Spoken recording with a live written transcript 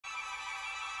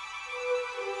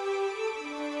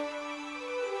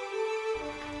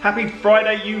Happy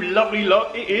Friday, you lovely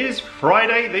lot. It is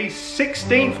Friday the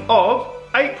 16th of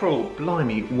April.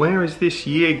 Blimey, where is this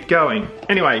year going?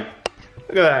 Anyway,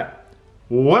 look at that.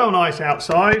 Well nice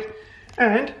outside.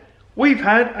 And we've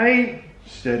had a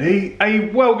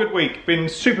well good week. Been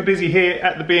super busy here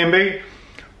at the B&B.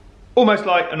 Almost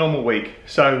like a normal week.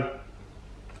 So,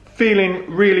 feeling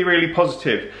really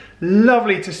positive.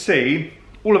 Lovely to see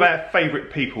all of our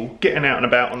favourite people getting out and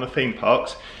about on the theme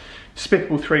parks.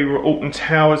 Despicable 3 were at Alton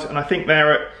Towers, and I think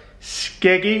they're at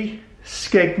Skegness,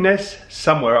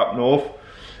 somewhere up north.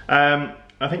 I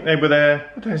think they were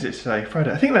there, what day is it today?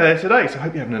 Friday. I think they're there today, so I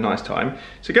hope you're having a nice time.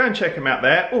 So go and check them out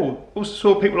there. Oh, also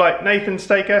saw people like Nathan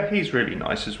Staker, he's really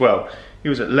nice as well. He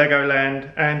was at Legoland,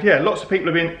 and yeah, lots of people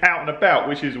have been out and about,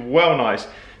 which is well nice.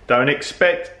 Don't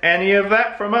expect any of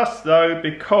that from us though,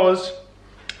 because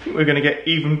I think we're gonna get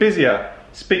even busier.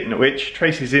 Speaking of which,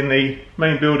 Tracey's in the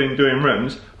main building doing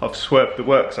rooms. I've swerved the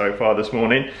work so far this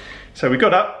morning. So we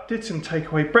got up, did some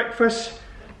takeaway breakfast,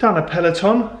 done a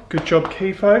Peloton. Good job,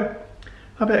 Kifo.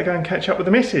 I better go and catch up with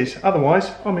the missus, otherwise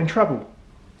I'm in trouble.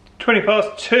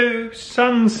 2:20,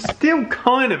 sun's still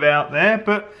kind of out there,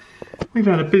 but we've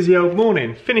had a busy old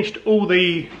morning. Finished all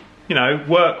the, you know,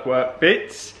 work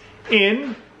bits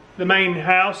in the main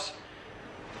house.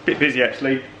 Bit busy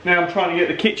actually. Now I'm trying to get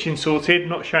the kitchen sorted,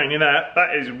 not showing you that.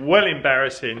 That is well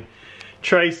embarrassing.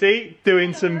 Tracey,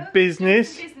 doing some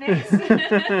business.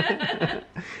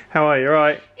 How are you,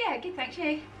 alright? Yeah, good, thank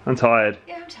you. I'm tired.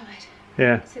 Yeah, I'm tired.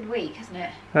 Yeah. It's a week, isn't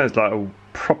it? That was like a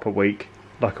proper week.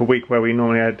 Like a week where we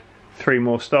normally had 3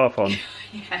 more staff on.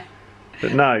 Yeah.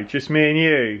 But no, just me and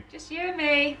you. Just you and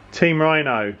me. Team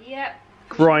Rhino. Yep.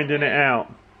 Grinding it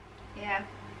out. Yeah.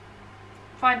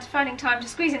 Finding time to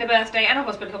squeeze in a birthday and a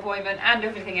hospital appointment and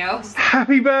everything else.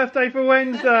 Happy birthday for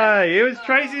Wednesday! It was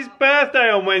Tracey's birthday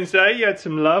on Wednesday. You had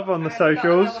some love on the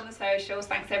socials. Love on the socials.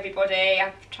 Thanks everybody.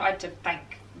 I've tried to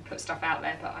put stuff out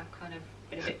there, but I've kind of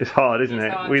been a bit. It's hard, isn't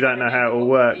it? We don't know how it all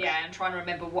works. Yeah, I'm trying to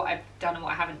remember what I've done and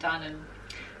what I haven't done,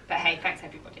 but hey, thanks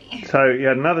everybody. So you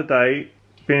had another day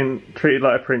being treated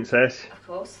like a princess. Of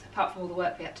course, apart from all the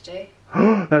work we had to do.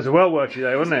 That was a well worky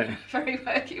day, wasn't it? Very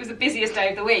worky. It was the busiest day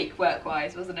of the week,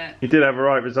 work-wise, wasn't it? You did have a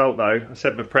right result though. I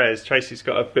said my prayers. Tracey's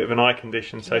got a bit of an eye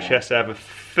condition, so she has to have a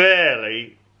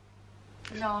fairly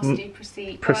nasty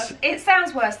procedure. Well, it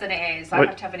sounds worse than it is. I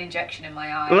have to have an injection in my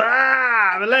eye.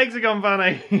 Ah, the legs have gone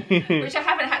funny. Which I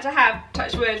haven't had to have,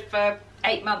 touch wood, for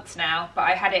 8 months now, but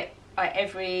I had it like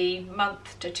every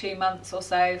month to 2 months or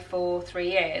so for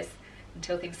 3 years.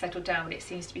 Until things settled down, but it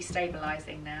seems to be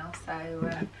stabilising now,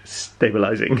 so...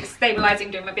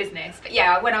 Stabilising doing my business. But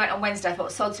yeah, when I went on Wednesday, I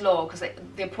thought, sod's law, because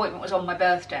the appointment was on my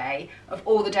birthday. Of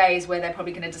all the days where they're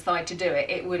probably going to decide to do it,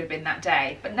 it would have been that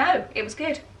day. But no, it was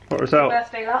good. What result? Your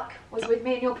birthday luck was with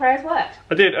me and your prayers worked.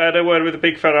 I did. I had a word with the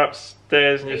big fella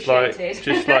upstairs and just like,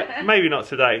 maybe not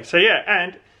today. So yeah,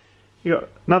 and you got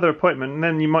another appointment and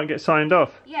then you might get signed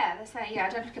off. Yeah, they're saying, yeah, I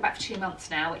don't have to go back for 2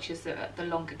 months now, which is the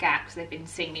longer gap because they've been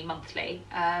seeing me monthly.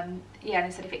 Yeah, and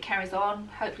they said if it carries on,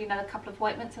 hopefully another couple of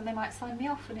appointments and they might sign me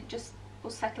off and it just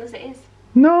will settle as it is.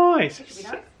 Nice. Which would be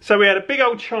nice. So we had a big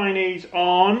old Chinese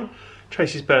on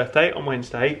Tracey's birthday on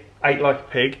Wednesday, ate like a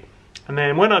pig. And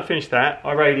then when I finished that,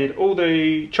 I raided all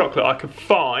the chocolate I could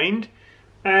find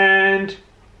and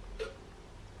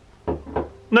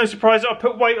no surprise, I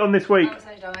put weight on this week. Oh,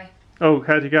 so did I. Oh,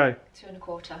 how'd you go? 2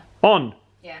 1/4. On?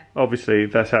 Yeah. Obviously,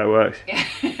 that's how it works. Yeah,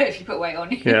 if you put weight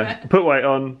on. Yeah, put weight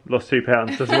on, lost 2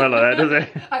 pounds. Doesn't work like that, does it?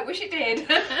 I wish it did.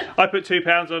 I put 2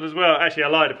 pounds on as well. Actually, I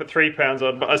lied, I put 3 pounds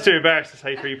on, but I was too embarrassed to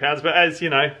say 3 pounds, but as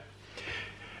you know.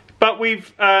 But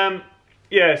we've,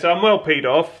 yeah, so I'm well peed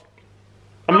off.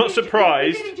 I'm not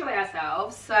surprised. We did enjoy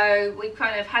ourselves, so we've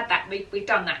kind of had that, we've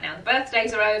done that now. The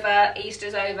birthdays are over,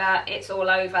 Easter's over, it's all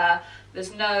over.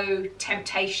 There's no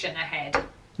temptation ahead.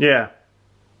 Yeah.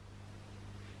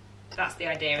 That's the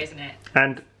idea, isn't it?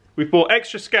 And we've bought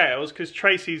extra scales because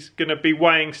Tracey's going to be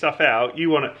weighing stuff out. If you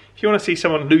want to see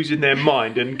someone losing their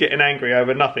mind and getting angry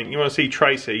over nothing, you want to see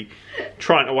Tracey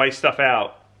trying to weigh stuff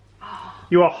out. Oh.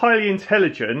 You are highly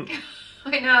intelligent.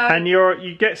 I know. And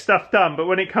you get stuff done, but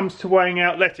when it comes to weighing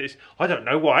out lettuce, I don't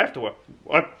know why I have to.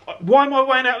 Why am I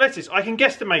weighing out lettuce? I can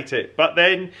guesstimate it, but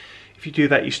then if you do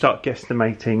that, you start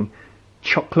guesstimating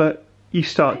chocolate. You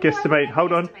start guesstimating.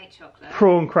 Hold on. Chocolate.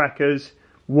 Prawn crackers,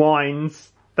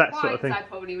 wines, that sort of thing. I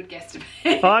probably would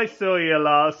guesstimate. I saw you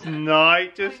last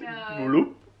night. Just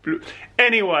bloop, bloop.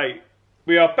 Anyway,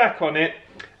 we are back on it,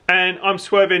 and I'm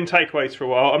swerving takeaways for a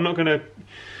while. I'm not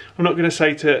gonna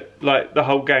say to like the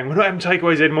whole gang, we're not having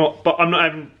takeaways anymore, but I'm not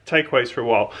having takeaways for a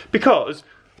while because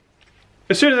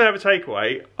as soon as I have a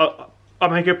takeaway, I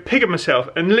make a pig of myself,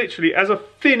 and literally as I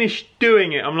finish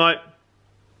doing it, I'm like,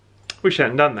 wish I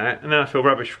hadn't done that, and then I feel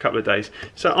rubbish for a couple of days.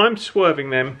 So I'm swerving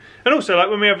them. And also, like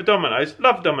when we have a Domino's,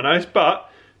 love Domino's,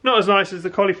 but not as nice as the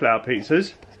cauliflower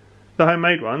pizzas, the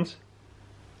homemade ones.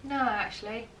 No,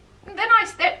 actually. They're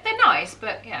nice, they're nice,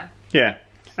 but yeah. Yeah,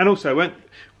 and also,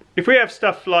 if we have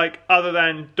stuff like other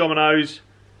than Domino's,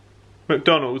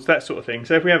 McDonald's, that sort of thing,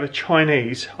 so if we have a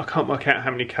Chinese, I can't work out how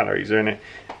many calories are in it,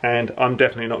 and I'm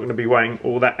definitely not going to be weighing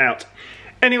all that out.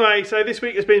 Anyway, so this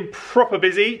week has been proper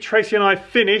busy. Tracy and I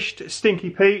finished Stinky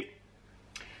Pete.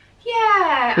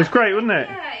 Yeah. It was great, wasn't it?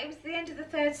 Yeah, it was the end of the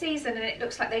 3rd season, and it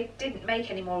looks like they didn't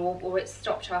make any more, or it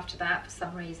stopped after that for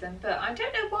some reason. But I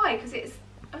don't know why, because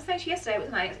I was saying to you yesterday,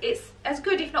 wasn't I? It's as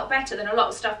good, if not better, than a lot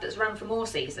of stuff that's run for more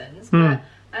seasons. But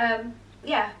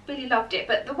yeah, really loved it.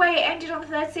 But the way it ended on the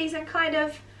 3rd season kind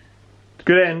of...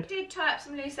 Good end. It did tie up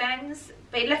some loose ends,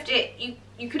 but it left it,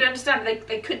 you could understand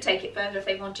they could take it further if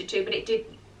they wanted to, but you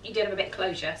did have a bit of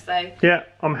closure, so... Yeah,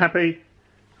 I'm happy.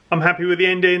 I'm happy with the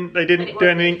ending. They didn't do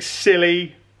anything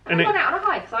silly. And I've gone out on a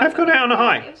high. I've gone out on a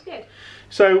high. It was good.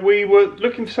 So we were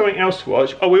looking for something else to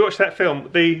watch. Oh, we watched that film,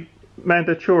 The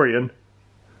Mandachorian.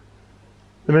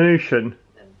 The Manutian.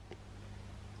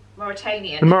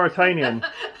 Mauritanian. The Mauritanian.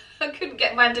 I couldn't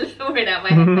get Mandalorian out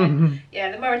of my head.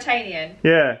 Yeah, the Mauritanian.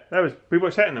 Yeah, we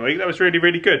watched that in the week. That was really,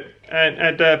 really good. And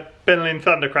had Benelin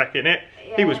Thundercrack in it.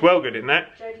 Yeah. He was well good in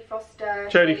that. Jodie Foster.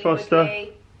 Jodie Foster.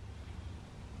 Woodley.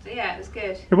 So yeah, it was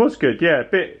good. It was good, yeah. A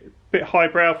bit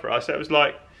highbrow for us. That was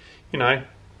like, you know.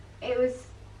 It was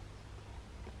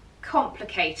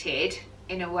complicated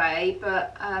in a way,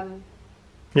 but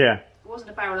yeah. It wasn't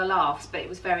a barrel of laughs, but it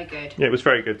was very good. Yeah, it was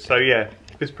very good. So yeah,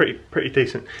 it was pretty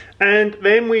decent. And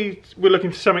then we were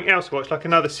looking for something else to watch, like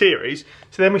another series.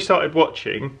 So then we started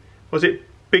watching, was it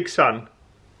Big Sun?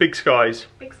 Big Skies?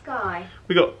 Big Sky.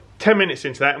 We got 10 minutes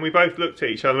into that and we both looked at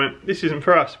each other and went, this isn't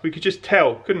for us. We could just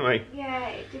tell, couldn't we? Yeah,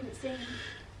 it didn't seem...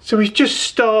 So we just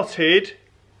started,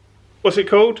 what's it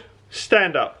called?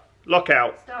 Stand Up.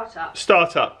 Lockout. Start-up.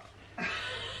 Start-up.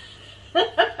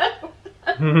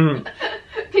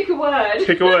 Pick a word.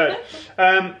 Pick a word.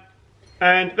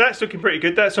 And that's looking pretty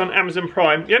good. That's on Amazon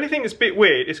Prime. The only thing that's a bit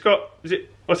weird, it's got,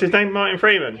 what's his name? Martin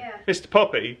Freeman? Yeah. Mr.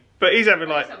 Poppy. But he's having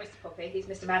like... He's not Mr. Poppy, he's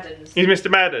Mr. Maddens. He's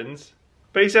Mr. Maddens.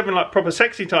 But he's having like proper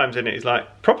sexy times in it. He's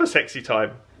like, proper sexy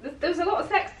time. There was a lot of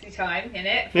sexy time in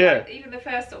it. Yeah. Like, even the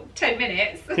first sort of 10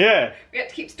 minutes. Yeah. We had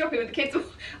to keep stopping with the kids.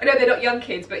 I know they're not young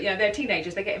kids, but you know, they're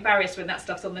teenagers. They get embarrassed when that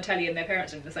stuff's on the telly and their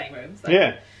parents are in the same room. So.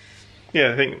 Yeah.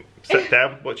 Yeah, I think sat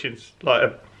down watching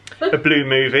like a blue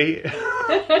movie.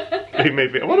 Blue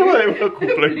movie. I wonder why they were called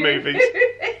blue movies.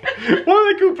 Why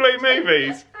are they called blue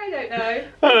movies? I don't know.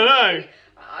 I don't know.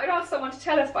 I'd ask someone to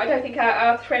tell us, but I don't think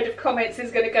our thread of comments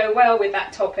is going to go well with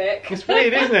that topic. It's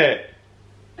weird, isn't it?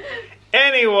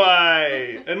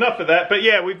 Anyway, enough of that. But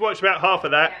yeah, we've watched about half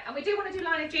of that. Yeah, and we do want to do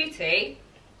Line of Duty.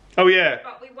 Oh yeah.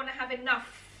 But we want to have enough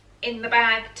in the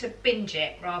bag to binge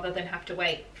it rather than have to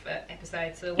wait for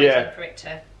episodes. So we're waiting for it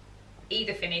to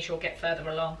either finish or get further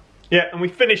along. Yeah, and we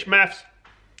finished Maths.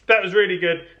 That was really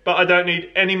good, but I don't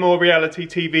need any more reality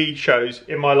TV shows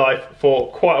in my life for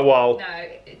quite a while. No,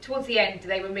 towards the end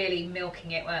they were really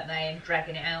milking it, weren't they, and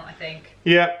dragging it out, I think.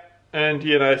 Yeah, and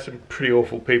you know, some pretty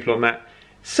awful people on that.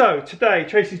 So today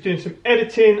Tracy's doing some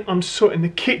editing, I'm sorting the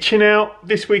kitchen out.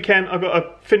 This weekend I've got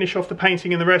to finish off the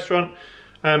painting in the restaurant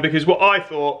because what I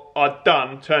thought I'd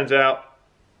done, turns out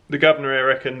the governor here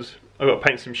reckons I've got to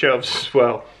paint some shelves as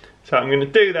well. So I'm going to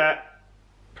do that,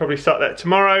 probably start that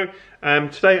tomorrow.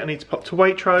 Today I need to pop to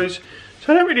Waitrose,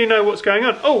 so I don't really know what's going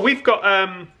on. Oh, we've got,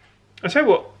 I tell you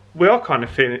what, we are kind of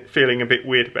feeling a bit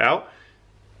weird about.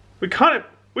 We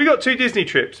got 2 Disney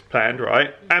trips planned,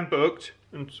 right, and booked,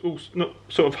 and all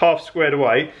sort of half squared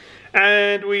away,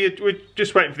 and we're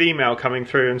just waiting for the email coming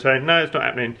through and saying, no, it's not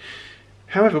happening.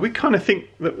 However, we kind of think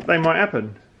that they might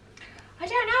happen. I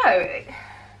don't know.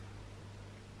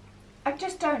 I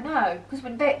just don't know, because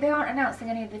they aren't announcing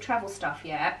any of the travel stuff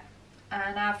yet.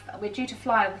 And we're due to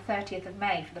fly on the 30th of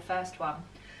May for the first one.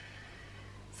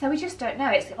 So we just don't know.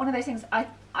 It's one of those things, I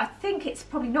think it's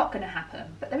probably not going to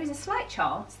happen, but there is a slight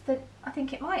chance that I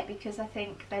think it might, because I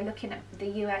think they're looking at the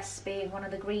US being one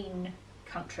of the green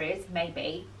countries,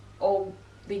 maybe, or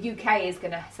the UK is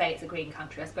going to say it's a green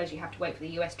country. I suppose you have to wait for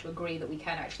the US to agree that we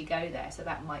can actually go there, so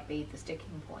that might be the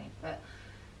sticking point. But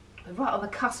we're right on the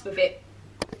cusp of it.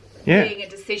 Yeah. Being a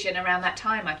decision around that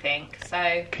time, I think.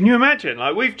 So can you imagine?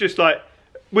 Like we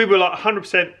were like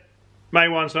 100% May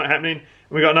 1's not happening, and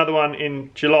we got another one in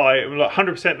July, and we're like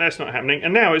 100% that's not happening,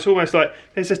 and now it's almost like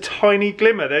there's a tiny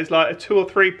glimmer. There's like a 2 or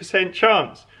 3%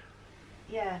 chance.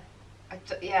 Yeah,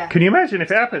 yeah. Can you imagine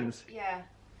if it happens? Yeah,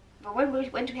 but when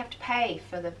do we have to pay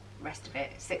for the rest of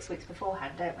it? 6 weeks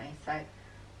beforehand, don't we? So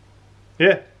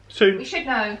Yeah, soon. We should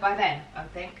know by then, I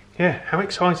think. Yeah, how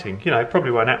exciting. You know, it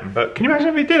probably won't happen, but can you imagine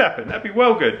if it did happen? That'd be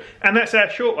well good. And that's our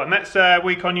short one. That's our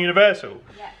week on Universal.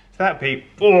 Yeah. So that'd be,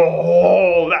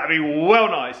 oh, that'd be well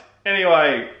nice.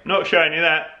 Anyway, not showing you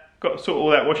that. Got to sort all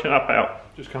that washing up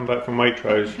out. Just come back from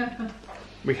Waitrose.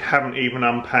 We haven't even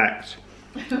unpacked.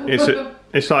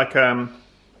 It's like a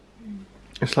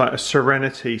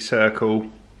serenity circle.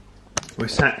 We're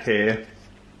sat here.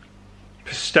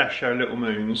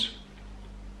 Pistachiolittlemoons.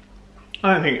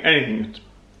 I don't think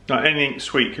anything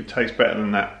sweet could taste better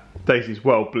than that. Daisy's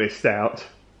well blissed out.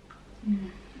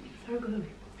 So good.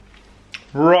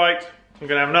 Right, I'm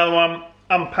gonna have another one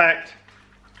unpacked,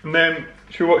 and then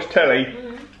should we watch telly?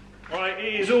 Right,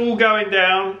 it is all going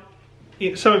down.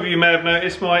 Some of you may have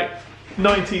noticed my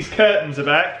 90s curtains are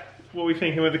back. What are we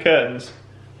thinking with the curtains?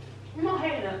 I'm not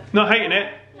hating it. Not hating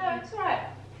it? No, it's alright.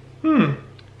 I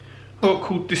got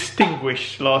called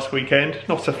distinguished last weekend.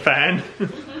 Not a fan.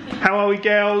 How are we,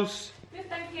 girls? Good,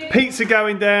 thank you. Pizza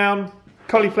going down.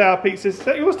 Cauliflower pizzas. Is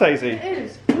that yours, Daisy? It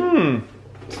is.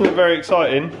 It's not very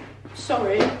exciting.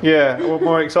 Sorry. Yeah, I want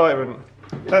more excitement.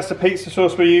 That's the pizza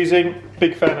sauce we're using.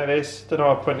 Big fan of this. Don't know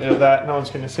how I pointed at that. No one's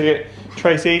going to see it.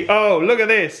 Tracy. Oh, look at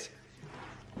this.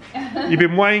 You've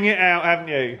been weighing it out, haven't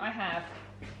you? I have.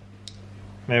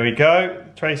 There we go.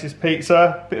 Tracy's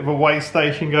pizza. Bit of a weigh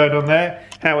station going on there.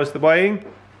 How was the weighing?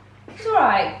 It's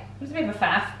alright. It was a bit of a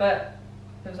faff, but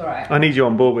it was alright. I need you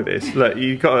on board with this. Look,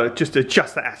 you've got to just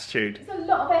adjust that attitude. It's a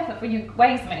lot of effort when you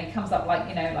weigh something. It comes up like,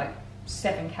 you know, like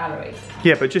 7 calories.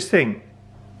 Yeah, but just think.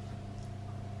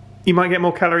 You might get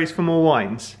more calories for more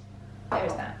wines. There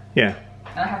is that. Yeah.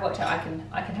 And I have worked out I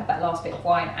can have that last bit of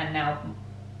wine and now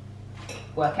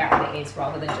work out what it is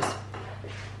rather than just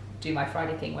do my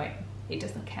Friday thing where it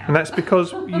doesn't count. And that's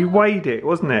because you weighed it,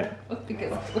 wasn't it?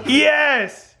 Because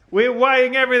Yes! We're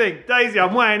weighing everything. Daisy,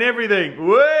 I'm weighing everything.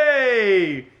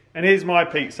 Way! And here's my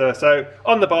pizza. So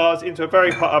on the bars into a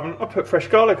very hot oven. I put fresh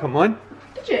garlic on mine.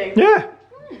 Did you? Yeah.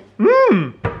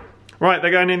 Right,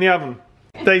 they're going in the oven.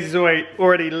 Daisy's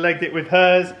already legged it with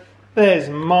hers. There's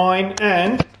mine,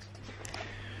 and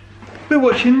we're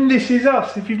watching This Is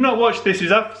Us. If you've not watched This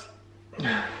Is Us,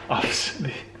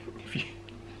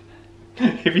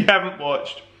 if you haven't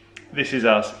watched This Is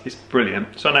Us, it's brilliant.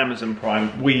 It's on Amazon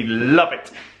Prime. We love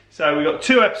it. So we've got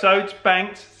 2 episodes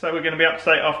banked, so we're going to be up to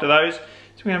date after those.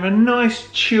 So we have a nice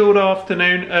chilled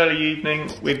afternoon, early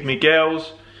evening with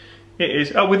Miguel's. It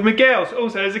is, oh, with Miguel's.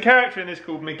 Also, there's a character in this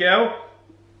called Miguel.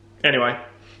 Anyway,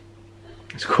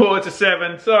 it's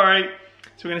 6:45, sorry.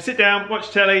 So we're going to sit down, watch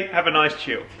telly, have a nice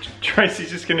chill. Tracy's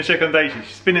just going to check on Daisy.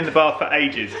 She's been in the bath for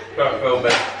ages.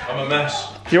 I'm a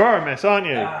mess. You are a mess, aren't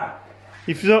you?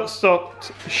 You've not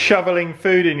stopped shoveling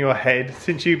food in your head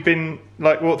since you've been,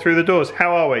 like, walked through the doors.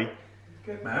 How are we?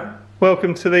 Good, man.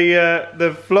 Welcome to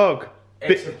the vlog.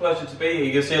 It's a pleasure to be here.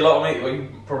 You'll see a lot of me. Well,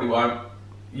 you probably won't.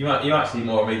 You might see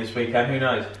more of me this weekend. Who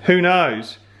knows? Who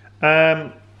knows?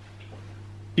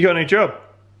 You got a new job?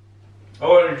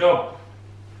 Oh, I got a new job.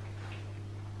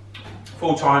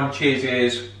 Full-time Cheers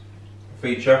Ears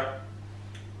feature.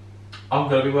 I'm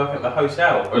going to be working at the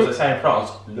hotel, or as they say in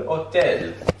France,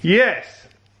 l'hôtel. Yes.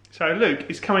 So Luke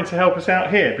is coming to help us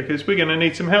out here because we're going to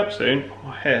need some help soon. Oh,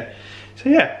 my hair. So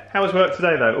yeah, how was work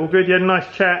today though? All good? You had a nice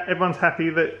chat. Everyone's happy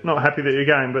that, not happy that you're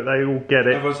going, but they all get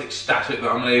it. Everyone's ecstatic that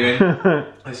I'm leaving.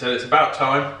 They said it's about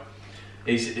time.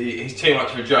 He's too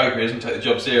much of a joker. He doesn't take the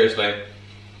job seriously,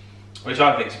 which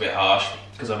I think is a bit harsh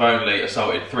because I've only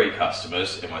assaulted 3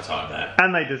 customers in my time there.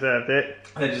 And they deserved it.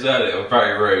 They deserved it. They were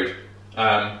very rude.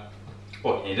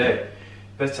 What can you do?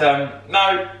 But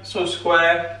no, sort of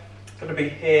square. Going to be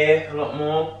here a lot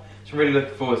more. So I'm really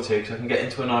looking forward to because I can get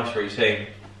into a nice routine.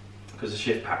 Because the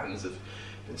shift patterns have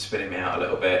been spinning me out a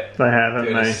little bit. They have, haven't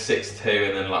Doing they? a 6-2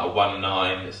 and then like a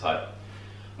 1-9. It's like,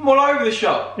 I'm all over the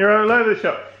shop. You're all over the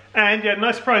shop. And you had a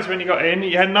nice surprise when you got in.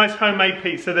 You had a nice homemade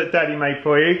pizza that Daddy made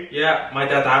for you. Yeah, my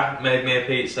dad made me a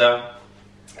pizza.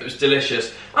 It was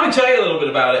delicious. Let me tell you a little bit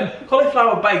about it.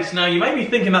 Cauliflower base. Now, you may be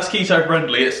thinking that's keto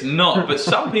friendly. It's not, but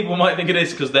some people might think it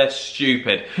is because they're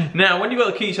stupid. Now, when you've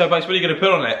got the keto base, what are you going to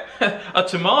put on it? A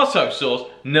tomato sauce?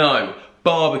 No.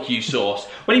 Barbecue sauce.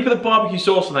 When you put the barbecue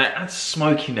sauce on there, it adds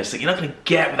smokiness that you're not going to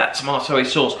get with that tomato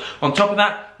sauce. On top of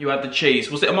that, you add the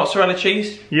cheese. Was it a mozzarella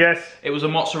cheese? Yes. It was a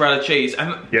mozzarella cheese.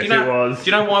 And yes, do you know, it was.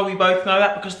 Do you know why we both know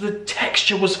that? Because the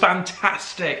texture was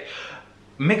fantastic.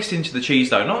 Mixed into the cheese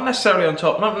though, not necessarily on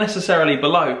top, not necessarily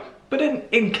below, but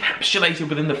encapsulated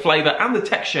within the flavour and the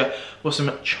texture was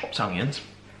some chopped onions,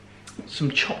 some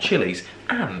chopped chilies,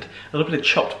 and a little bit of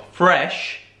chopped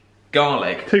fresh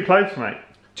garlic. 2 cloves, mate.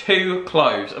 2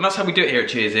 cloves, and that's how we do it here at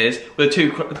Cheers Ears, with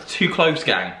a two cloves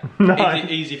gang. Nice.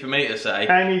 Easy for me to say.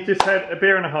 And you just had a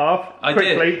beer and a half. I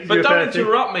quickly, did, but don't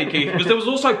interrupt me, Keith, because there was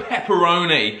also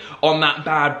pepperoni on that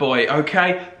bad boy,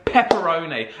 okay?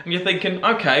 Pepperoni. And you're thinking,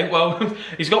 okay, well,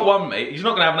 he's got one meat, he's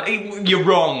not going to have that. You're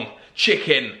wrong.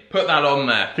 Chicken. Put that on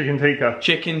there. Chicken tikka.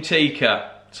 Chicken tikka.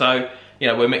 So, you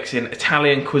know, we're mixing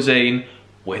Italian cuisine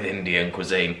with Indian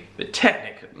cuisine. But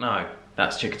technically, no,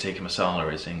 that's chicken tikka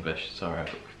masala is English. Sorry, I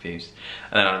got confused.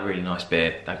 And then I had a really nice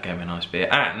beer. Dad gave me a nice beer.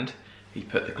 And he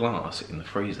put the glass in the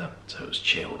freezer, so it was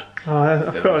chilled. Oh,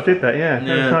 I forgot I did that, yeah.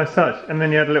 That was a nice touch. And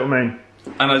then you had a little moon.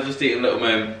 And I was just eating a little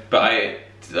moon, but I ate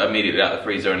immediately out of the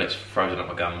freezer and it's frozen up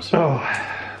my gums. Oh.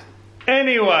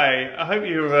 Anyway, I hope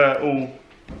you've all,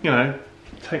 you know,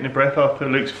 taken a breath after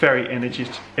Luke's very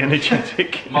energetic.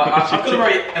 I've got a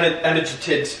very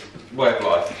energetic work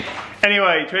life.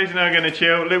 Anyway, Tracey and I are going to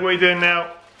chill. Luke, what are you doing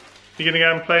now? You going to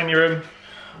go and play in your room?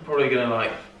 I'm probably going to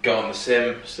like go on the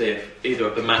sim, see if either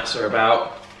of the mats are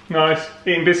about. Nice.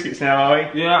 Eating biscuits now,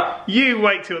 are we? Yeah. You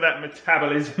wait till that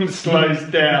metabolism slows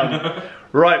down.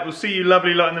 Right, we'll see you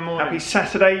lovely lot in the morning. Happy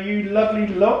Saturday, you lovely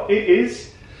lot. It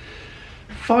is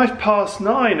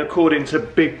 9:05 according to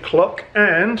Big Clock,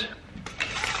 and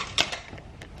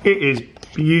it is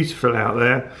beautiful out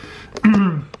there.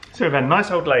 So we've had a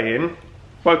nice old lay-in.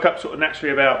 Woke up sort of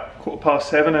naturally about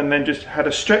 7:15 and then just had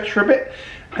a stretch for a bit.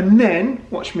 And then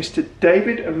watched Mr.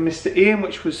 David and Mr. Ian,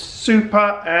 which was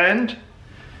super, and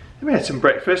we had some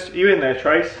breakfast. Are you in there,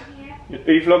 Trace? Yeah.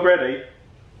 Are you vlog ready?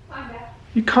 Kinda.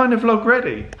 You kind of vlog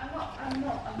ready. I'm not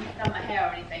done my hair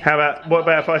or anything. How about, what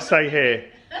about if I say here?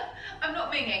 I'm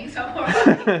not minging, so I'm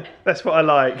alright. That's what I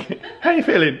like. How are you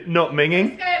feeling? Not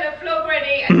minging? Scale of vlog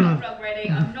ready and not vlog ready,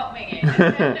 I'm not minging.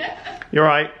 You're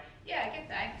right. Yeah, good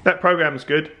thanks. That program's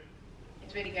good.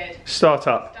 It's really good. Start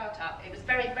up. It was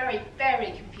very, very,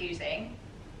 very confusing.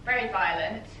 Very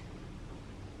violent.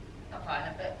 Not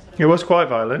violent, but sort of... It was quite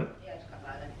violent. Yeah, it was quite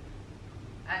violent.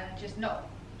 And just not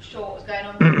sure what was going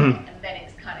on with it, and then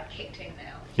it's kind of kicked in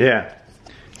now. Yeah.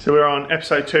 So we're on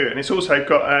episode 2, and it's also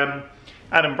got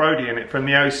Adam Brody in it from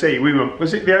the OC.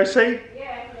 Was it the OC?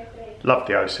 Yeah, the OC. Loved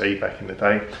the OC back in the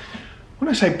day. When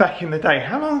I say back in the day,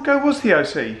 how long ago was the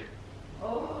OC?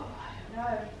 Oh, I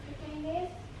don't know. 15 years?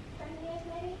 20 years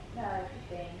maybe? No,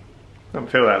 15. Don't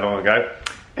feel that long ago.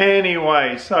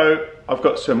 Anyway, so I've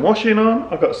got some washing on.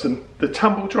 I've got the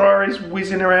tumble dryer is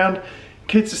whizzing around.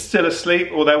 Kids are still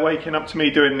asleep, or they're waking up to me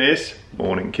doing this.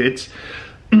 Morning, kids.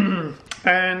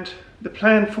 And the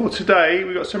plan for today,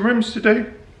 we've got some rooms to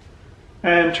do.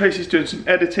 And Tracey's doing some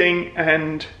editing,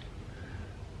 and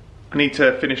I need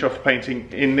to finish off the painting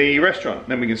in the restaurant.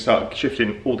 Then we can start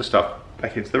shifting all the stuff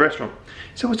back into the restaurant.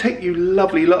 So we'll take you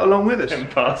lovely lot along with us. 10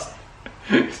 past.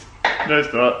 No,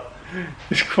 it's not.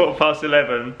 It's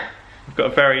 11:15.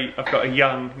 I've got a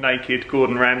young, naked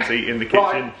Gordon Ramsay in the kitchen.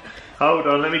 Right. Hold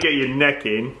on, let me get your neck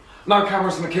in. No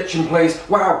cameras in the kitchen, please.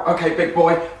 Wow, okay, big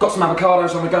boy. Got some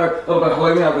avocados on the go. A little bit of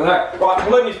halloumi over there. Right,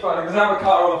 halloumi's burning. There's an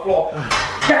avocado on the floor.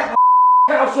 Get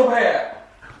the house from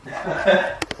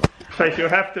here! So you'll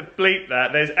have to bleep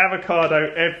that. There's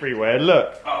avocado everywhere.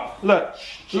 Look. Oh, look.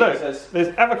 Jesus. Look.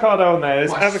 There's avocado on there.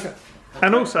 There's avocado.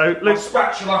 And also, My look.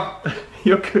 spatula.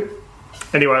 You're good.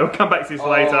 Anyway, we'll come back to this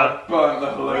later. I burnt the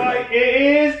halloumi. Right,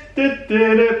 it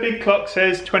is. Big Clock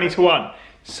says 20:1.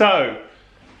 So,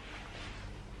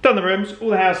 done the rooms, all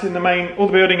the house in the main, all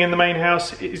the building in the main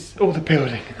house is, all the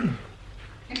building.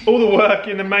 All the work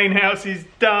in the main house is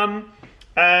done.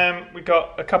 We've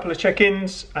got a couple of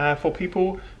check-ins for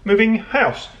people moving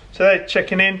house. So they're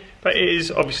checking in, but it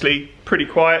is obviously pretty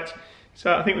quiet.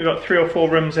 So I think we've got 3 or 4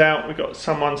 rooms out. We've got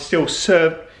someone still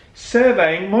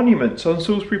surveying monuments on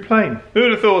Salisbury Plain. Who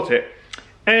would have thought it?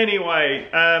 Anyway,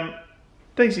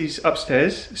 Daisy's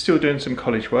upstairs, still doing some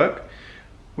college work.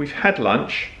 We've had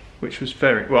lunch, which was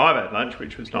I've had lunch,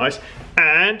 which was nice.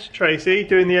 And Tracey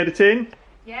doing the editing.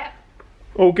 Yeah.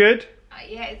 All good?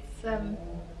 Yeah, it's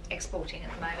exporting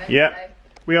at the moment. Yeah. So.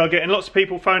 We are getting lots of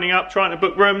people phoning up, trying to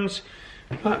book rooms.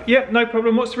 But yeah, no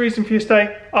problem. What's the reason for your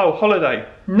stay? Oh, holiday.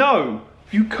 No,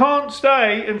 you can't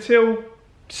stay until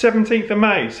 17th of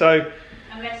May. So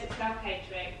Unless it's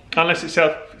self-catering. Unless it's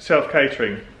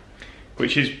self-catering,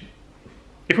 which is,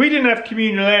 if we didn't have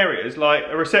communal areas like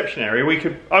a reception area, we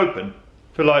could open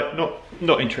for like,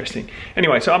 not interesting.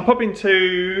 Anyway, so I'm popping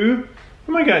to,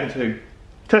 where am I going to?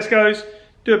 Tesco's,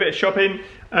 do a bit of shopping.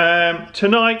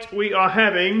 Tonight we are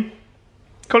having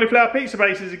cauliflower pizza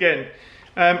bases again.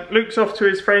 Luke's off to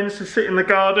his friends to sit in the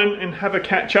garden and have a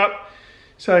catch up.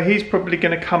 So he's probably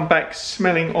going to come back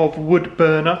smelling of wood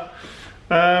burner.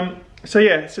 So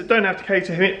yeah, so don't have to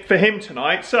cater for him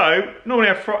tonight. So normally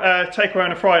I takeaway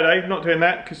on a Friday. Not doing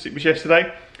that because it was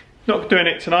yesterday. Not doing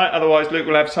it tonight, otherwise Luke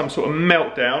will have some sort of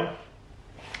meltdown.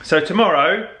 So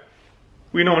tomorrow,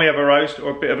 we normally have a roast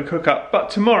or a bit of a cook-up,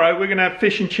 but tomorrow we're gonna have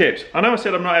fish and chips. I know I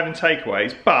said I'm not having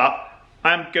takeaways, but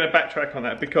I'm gonna backtrack on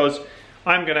that because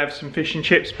I'm gonna have some fish and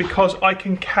chips because I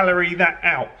can calorie that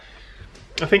out.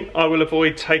 I think I will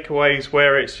avoid takeaways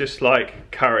where it's just like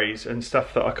curries and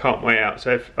stuff that I can't weigh out.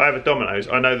 So if I have a Domino's,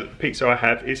 I know that the pizza I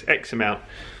have is X amount.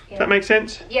 Does that make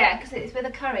sense? Yeah, because it's with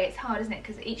a curry, it's hard, isn't it?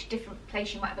 Because each different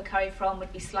place you might have a curry from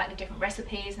would be slightly different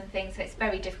recipes and things, so it's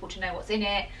very difficult to know what's in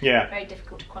it. Yeah. Very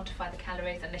difficult to quantify the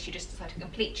calories unless you just decide a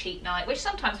complete cheat night, which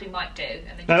sometimes we might do.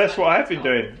 And then no, that's what I've been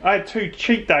doing. I had 2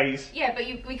 cheat days. Yeah, but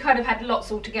we kind of had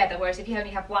lots all together, whereas if you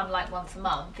only have one like once a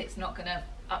month, it's not going to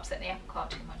upset the apple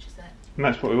cart too much, is it? And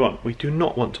that's what we want. We do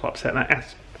not want to upset that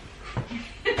ass.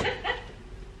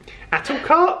 Apple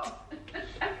cart?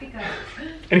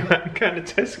 Anyway, I'm going to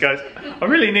Tesco's. I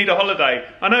really need a holiday.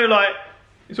 I know, like,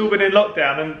 it's all been in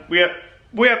lockdown and we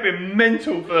have been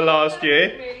mental for the last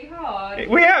year. Really hard.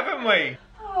 We have, haven't we?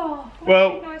 Oh,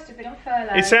 well, really nice to be on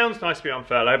furlough. It sounds nice to be on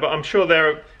furlough, but I'm sure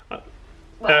there are...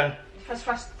 well, there's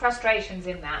frustrations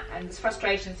in that, and there's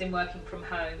frustrations in working from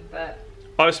home, but...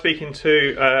 I was speaking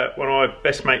to one of my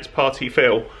best mates, Party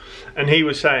Phil, and he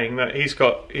was saying that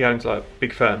he owns like a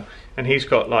big firm, and he's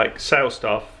got like sales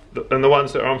staff, and the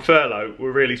ones that are on furlough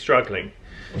were really struggling.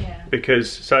 Yeah.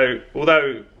 Because, so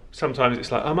although sometimes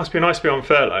it's like, oh, it must be nice to be on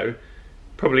furlough,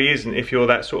 probably isn't if you're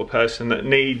that sort of person that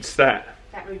needs that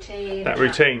routine.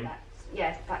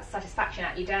 That satisfaction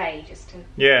out your day, just to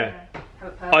have a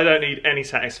purpose. I don't need any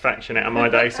satisfaction out of my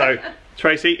day. So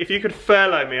Tracy, if you could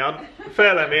furlough me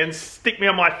and stick me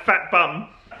on my fat bum.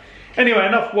 Anyway,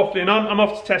 enough waffling on. I'm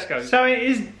off to Tesco. So it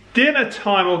is dinner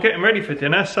time, or getting ready for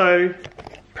dinner. So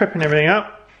prepping everything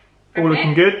up. All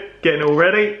looking good, getting it all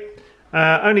ready.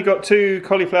 Only got 2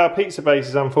 cauliflower pizza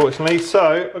bases, unfortunately.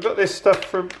 So I got this stuff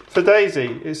for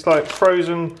Daisy. It's like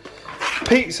frozen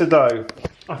pizza dough.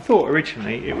 I thought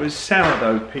originally it was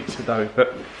sourdough pizza dough,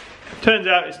 but turns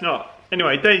out it's not.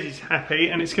 Anyway, Daisy's happy,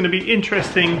 and it's going to be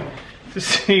interesting to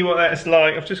see what that's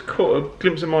like. I've just caught a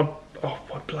glimpse of my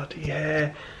bloody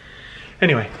hair.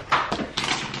 Anyway,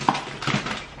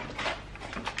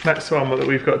 that's the one that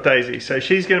we've got Daisy. So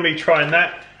she's going to be trying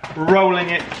that.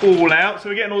 Rolling it all out, so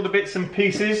we're getting all the bits and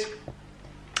pieces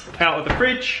out of the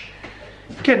fridge,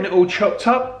 getting it all chopped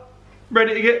up,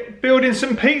 ready to get building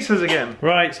some pizzas again.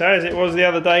 Right, so as it was the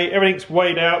other day, everything's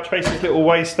weighed out. Tracy's little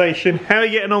weigh station. How are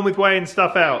you getting on with weighing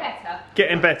stuff out? Better.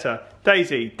 Getting better.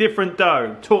 Daisy, different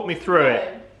dough. Talk me through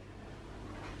it.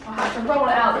 I'll have to roll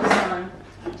it out this time.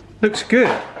 Looks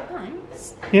good.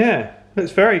 Thanks. Yeah,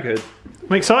 looks very good.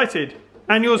 I'm excited.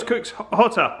 And yours cooks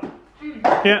hotter.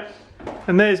 Yeah.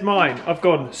 And there's mine. I've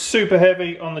gone super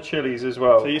heavy on the chilies as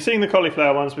well. So you've seen the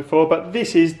cauliflower ones before, but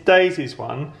this is Daisy's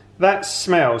one. That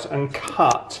smells and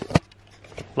cut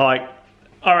like,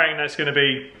 I reckon that's going to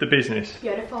be the business.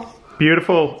 Beautiful.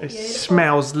 Beautiful. It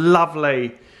smells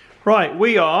lovely. Right,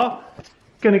 we are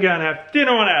going to go and have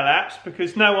dinner on our laps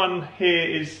because no one here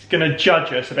is going to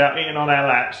judge us about eating on our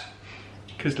laps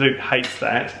because Luke hates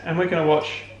that. And we're going to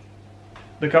watch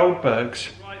the Goldbergs.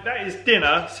 That is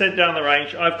dinner sent down the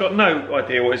range. I've got no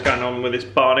idea what is going on with this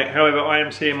Barnet. However, I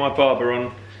am seeing my barber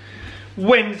on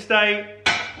Wednesday.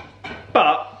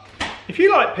 But if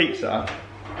you like pizza,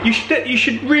 you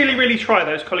should really try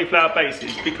those cauliflower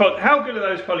bases, because how good are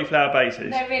those cauliflower bases?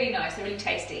 They're really nice, they're really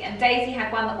tasty. And Daisy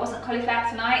had one that wasn't cauliflower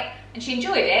tonight, and she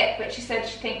enjoyed it, but she said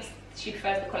she thinks she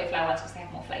prefers the cauliflower ones because they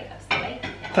have more flavour.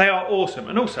 They are awesome,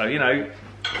 and also, you know,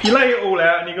 if you lay it all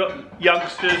out and you've got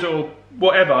youngsters or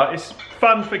whatever, it's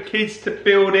fun for kids to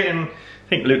build it, and I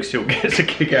think Luke still gets a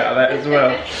kick out of that as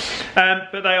well.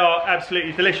 But they are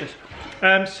absolutely delicious.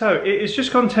 So it is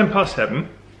just gone 7:10.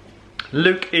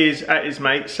 Luke is at his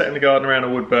mate's, sat in the garden around a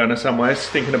wood burner somewhere,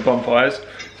 stinking of bonfires.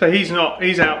 So he's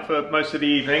out for most of the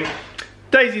evening.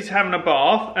 Daisy's having a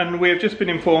bath, and we have just been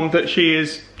informed that she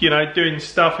is, you know, doing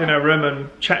stuff in her room and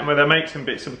chatting with her mates and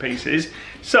bits and pieces.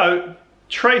 So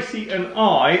Tracy and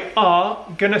I are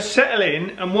gonna settle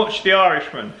in and watch The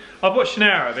Irishman. I've watched an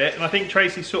hour of it, and I think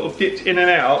Tracy sort of dipped in and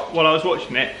out while I was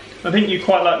watching it. I think you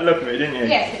quite like the look of it, didn't you?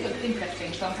 Yes, it looks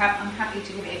interesting, so I'm happy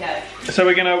to give it a go. So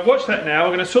we're gonna watch that now.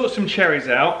 We're gonna sort some cherries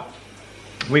out.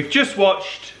 We've just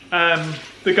watched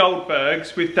the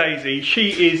Goldbergs with Daisy.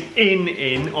 She is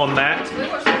in on that. We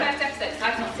watched the first episode, so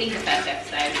I've not seen the first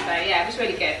episode, so yeah, it was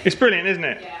really good. It's brilliant, isn't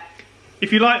it? Yeah.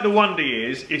 If you like the Wonder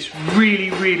Years, it's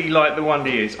really like the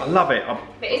Wonder Years. I love it.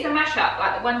 But it's a mashup,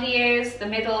 like the Wonder Years, the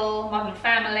Middle, Modern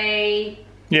Family.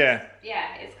 Yeah. Yeah,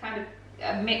 it's kind of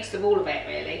a mix of all of it,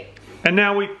 really. And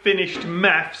now we've finished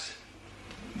maths.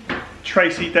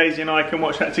 Tracy, Daisy and I can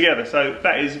watch that together. So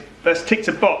that's ticked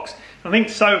a box. I think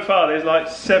so far there's like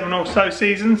 7 or so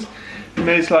seasons. And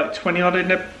there's like 20 odd in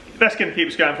there. That's going to keep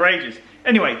us going for ages.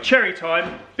 Anyway, cherry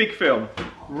time, big film.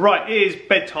 Right, it is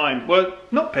bedtime. Well,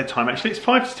 not bedtime actually, it's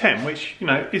 5 to 10, which, you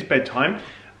know, is bedtime.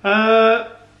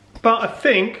 But I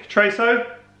think, Traco,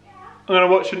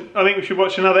 I think we should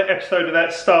watch another episode of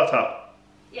that startup.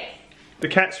 Yes. The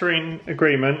cats are in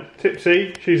agreement.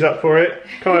 Tipsy, she's up for it.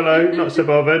 Kylo, not so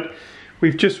bothered.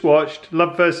 We've just watched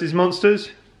Love vs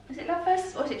Monsters. Is it Love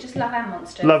vs or is it just Love and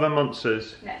Monsters? Love and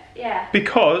Monsters. No. Yeah.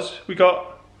 Because we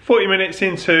got 40 minutes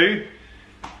into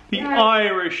The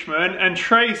Irishman and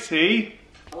Tracy.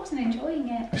 I wasn't enjoying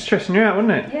it. It was stressing you out,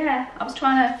 wasn't it? Yeah, I was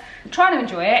trying to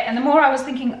enjoy it, and the more I was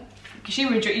thinking, because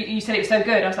you said it was so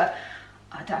good, I was like,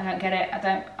 I don't get it.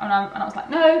 And I was like,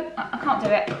 no, I can't do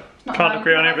it. Can't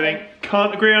agree on everything.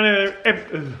 Can't agree on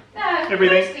everything.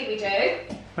 Mostly we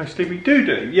do. Mostly we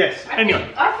do. Yes.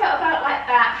 Anyway. I felt about like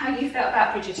that. How you felt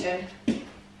about Bridgerton?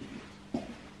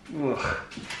 Ugh.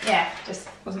 Yeah, just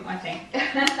wasn't my thing.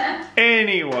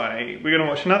 Anyway, we're going to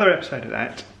watch another episode of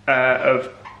that,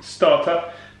 of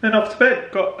Startup, then off to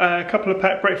bed. Got a couple of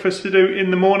packed breakfasts to do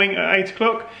in the morning at 8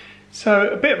 o'clock. So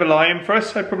a bit of a lie-in for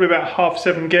us, so probably about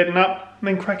 7:30 getting up, and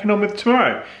then cracking on with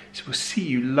tomorrow. So we'll see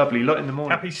you lovely lot in the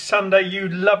morning. Happy Sunday, you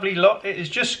lovely lot. It is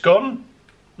just gone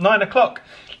 9 o'clock.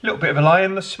 A little bit of a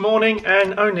lie-in this morning,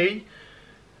 and only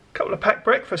a couple of packed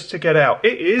breakfasts to get out.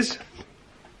 It is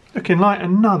looking like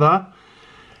another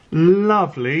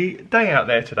lovely day out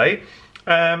there today.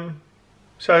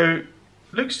 So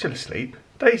Luke's still asleep.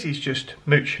 Daisy's just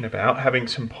mooching about, having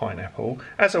some pineapple.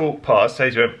 As I walk past,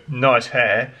 Daisy went, nice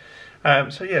hair.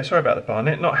 So yeah, sorry about the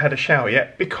barnet, not had a shower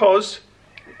yet, because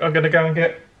I'm going to go and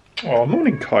get... Oh,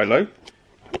 morning Kylo.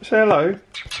 Say hello.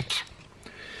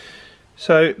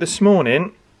 So this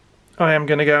morning, I am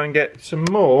going to go and get some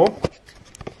more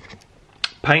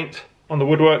paint on the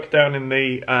woodwork down in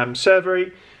the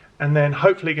servery, and then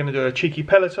hopefully going to do a cheeky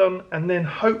peloton, and then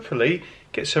hopefully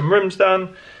get some rooms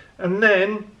done, and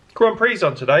then Grand Prix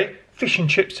on today, fish and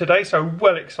chips today, so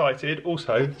well excited,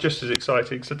 also just as excited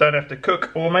because I don't have to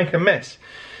cook or make a mess.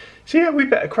 So yeah, we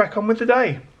better crack on with the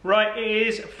day. Right, it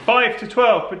is 5 to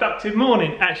 12, productive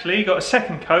morning. Actually, got a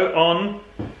second coat on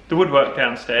the woodwork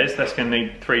downstairs, that's going to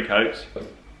need 3 coats.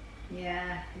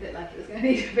 Yeah, a bit like it was going to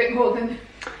need a bit more than...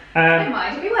 Never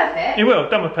mind, it'll be worth it. It will,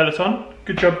 done with Peloton.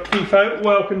 Good job, Kifo,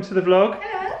 welcome to the vlog.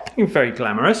 Hello. You're very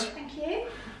glamorous. Thank you.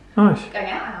 Nice. Going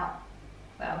out.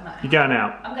 Well, no. You're going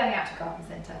out? I'm going out to garden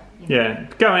centre. Yeah,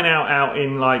 going out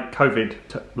in like COVID,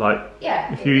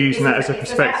 yeah, if you're using that as a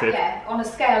perspective. Yeah, on a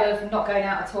scale of not going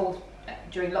out at all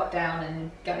during lockdown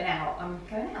and going out, I'm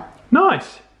going out.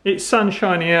 Nice. It's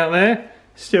sunshiny out there,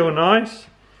 still nice.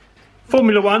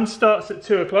 Formula 1 starts at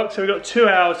 2 o'clock, so we've got 2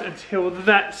 hours until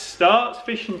that starts.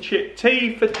 Fish and chip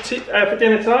tea for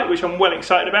dinner tonight, which I'm well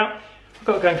excited about. I've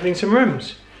got to go and clean some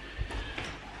rooms.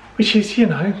 Which is, you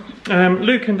know,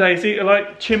 Luke and Daisy are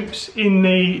like chimps in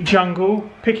the jungle,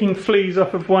 picking fleas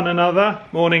off of one another.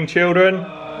 Morning, children.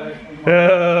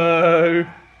 Hello.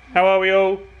 How are we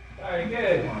all? Very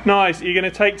good. Nice. Are you going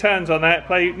to take turns on that?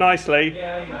 Play nicely?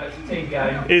 Yeah, you know, it's a team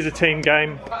game. It is a team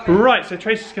game. Right, so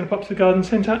Tracy's going to pop to the garden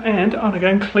centre and I'm going to go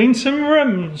and clean some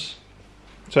rooms.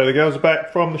 So the girls are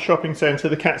back from the shopping centre.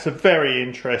 The cats are very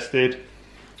interested.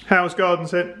 How's garden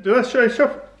centre? Did I show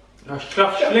shop? Hello.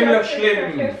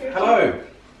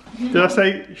 Did I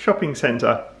say shopping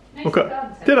centre? Okay.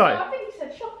 Did I? I think you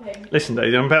said shopping. Listen,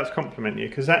 Daisy, I'm about to compliment you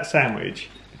because that sandwich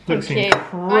looks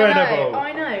incredible.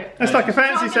 I know. That's like a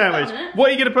fancy sandwich. What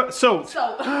are you going to put? Salt.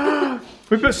 Salt.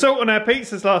 We put salt on our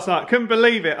pizzas last night. Couldn't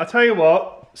believe it. I tell you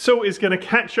what, salt is going to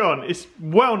catch on. It's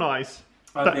well nice.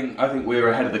 I think we're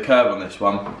ahead of the curve on this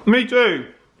one. Me too.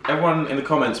 Everyone in the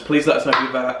comments, please let us know if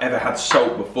you've ever had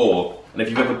salt before, and if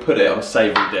you've ever put it on a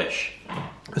savoury dish.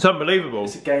 It's unbelievable.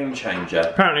 It's a game changer.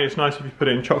 Apparently it's nice if you put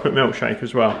it in chocolate milkshake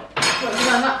as well. But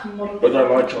I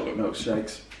like chocolate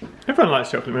milkshakes. Everyone likes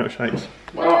chocolate milkshakes.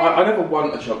 Well, I never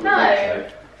want a chocolate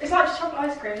milkshake. It's like chocolate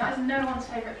ice cream. That is no one's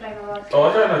favourite flavour of ice cream. Oh,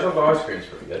 I don't know, chocolate ice cream's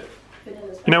pretty good.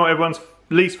 You know what everyone's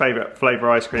least favourite flavour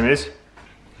ice cream is?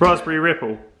 Raspberry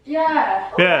Ripple.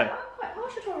 Yeah. Yeah. I'm quite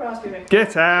partial to a raspberry ripple.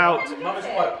 Get out! Mum's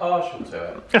quite partial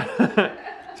to it.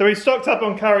 So we stocked up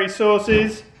on curry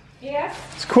sauces. Yes.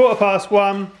 It's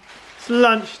 1:15. It's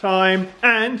lunchtime,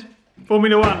 and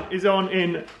Formula 1 is on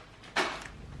in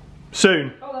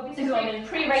soon. Oh, there'll be some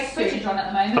pre-race footage on at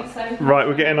the moment, so... Right,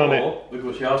 we're getting on it. Or we've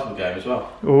got the Arsenal game as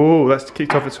well. Oh, that's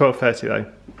kicked off at 12:30 though.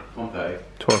 1:30.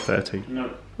 12:30. No.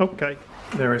 Okay.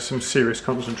 There is some serious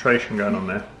concentration going on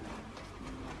there.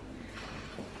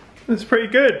 That's pretty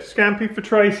good. Scampi for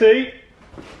Tracy.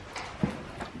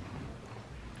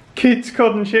 Kids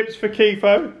cod and chips for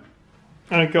Kifo.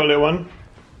 I've got a little one.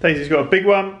 Daisy's got a big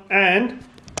one. And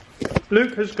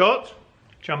Luke has got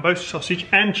jumbo sausage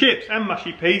and chips and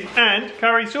mushy peas and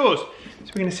curry sauce. So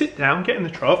we're going to sit down, get in the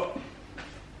trough.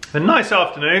 A nice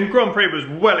afternoon. Grand Prix was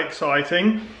well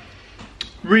exciting.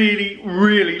 Really,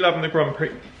 really loving the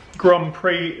Grand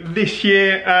Prix this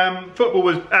year. Football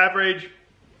was average.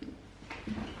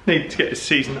 Need to get this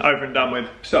season over and done with.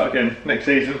 Start again next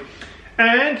season.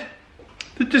 And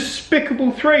the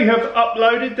Despicable 3 have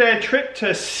uploaded their trip to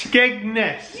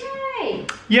Skegness. Yay!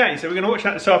 Yay, so we're going to watch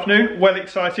that this afternoon. Well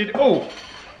excited. Oh,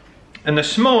 and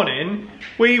this morning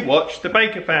we watched the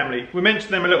Baker Family. We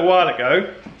mentioned them a little while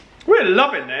ago. We're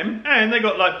loving them, and they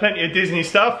got like plenty of Disney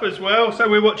stuff as well. So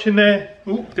we're watching their,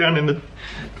 oh, down in the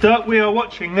dark, we are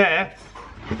watching their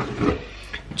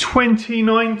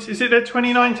 2019, is it their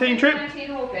 2019 trip?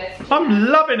 19 August. I'm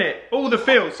loving it, all the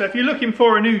feels. So if you're looking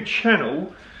for a new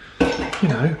channel, you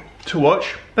know, to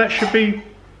watch, that should be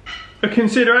a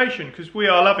consideration, because we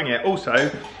are loving it.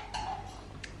 Also,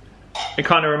 it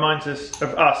kind of reminds us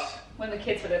of us. When the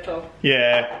kids were little.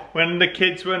 Yeah, when the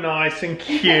kids were nice and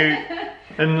cute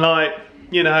and like,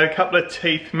 you know, a couple of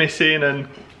teeth missing and,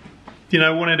 you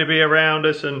know, wanted to be around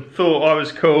us and thought I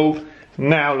was cool.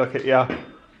 Now look at ya.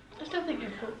 I still think you're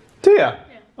cool. Do ya?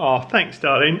 Yeah. Oh, thanks,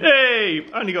 darling. Hey,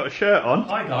 only got a shirt on.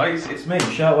 Hi guys, it's me,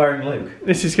 shirt wearing Luke.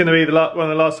 This is going to be one of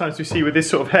the last times we see you with this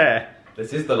sort of hair.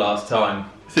 This is the last time.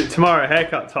 Is it tomorrow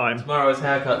haircut time? Tomorrow is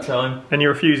haircut time. And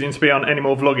you're refusing to be on any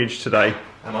more vloggage today?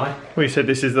 Am I? Well, you said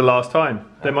this is the last time.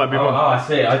 There might be more. Oh, I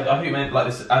see. I thought you meant like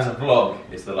this as a vlog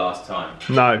is the last time.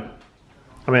 No.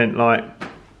 I meant like... Do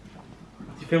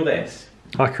you feel this?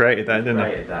 I created that, didn't I?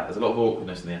 Created that. There's a lot of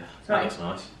awkwardness in there. That looks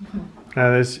nice.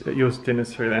 There's yours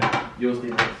dinner's through there. Yours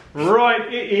did this.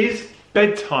 Right, it is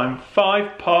bedtime,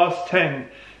 10:05.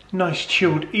 Nice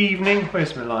chilled evening.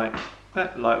 Where's my light?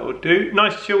 That light will do.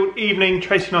 Nice chilled evening.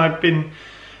 Tracy and I have been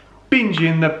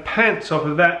binging the pants off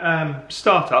of that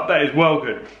startup. That is well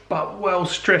good, but well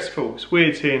stressful. It's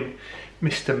weird seeing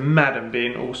Mr. Madden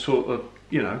being all sort of,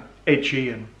 you know, edgy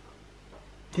and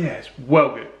yeah, it's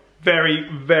well good. Very,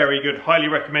 very good. Highly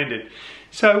recommended.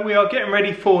 So we are getting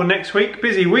ready for next week.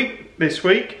 Busy week this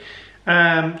week. 2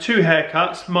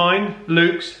 haircuts, mine,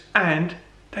 Luke's, and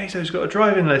Daisy's got a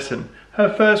driving lesson.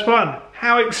 Her first one.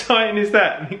 How exciting is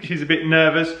that? I think she's a bit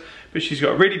nervous, but she's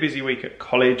got a really busy week at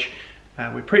college.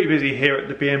 We're pretty busy here at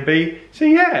the B&B. So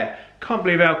yeah, can't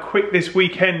believe how quick this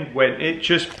weekend went. It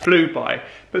just flew by.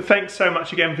 But thanks so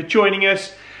much again for joining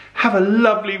us. Have a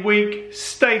lovely week.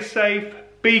 Stay safe.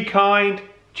 Be kind.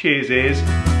 Cheers,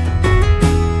 ears.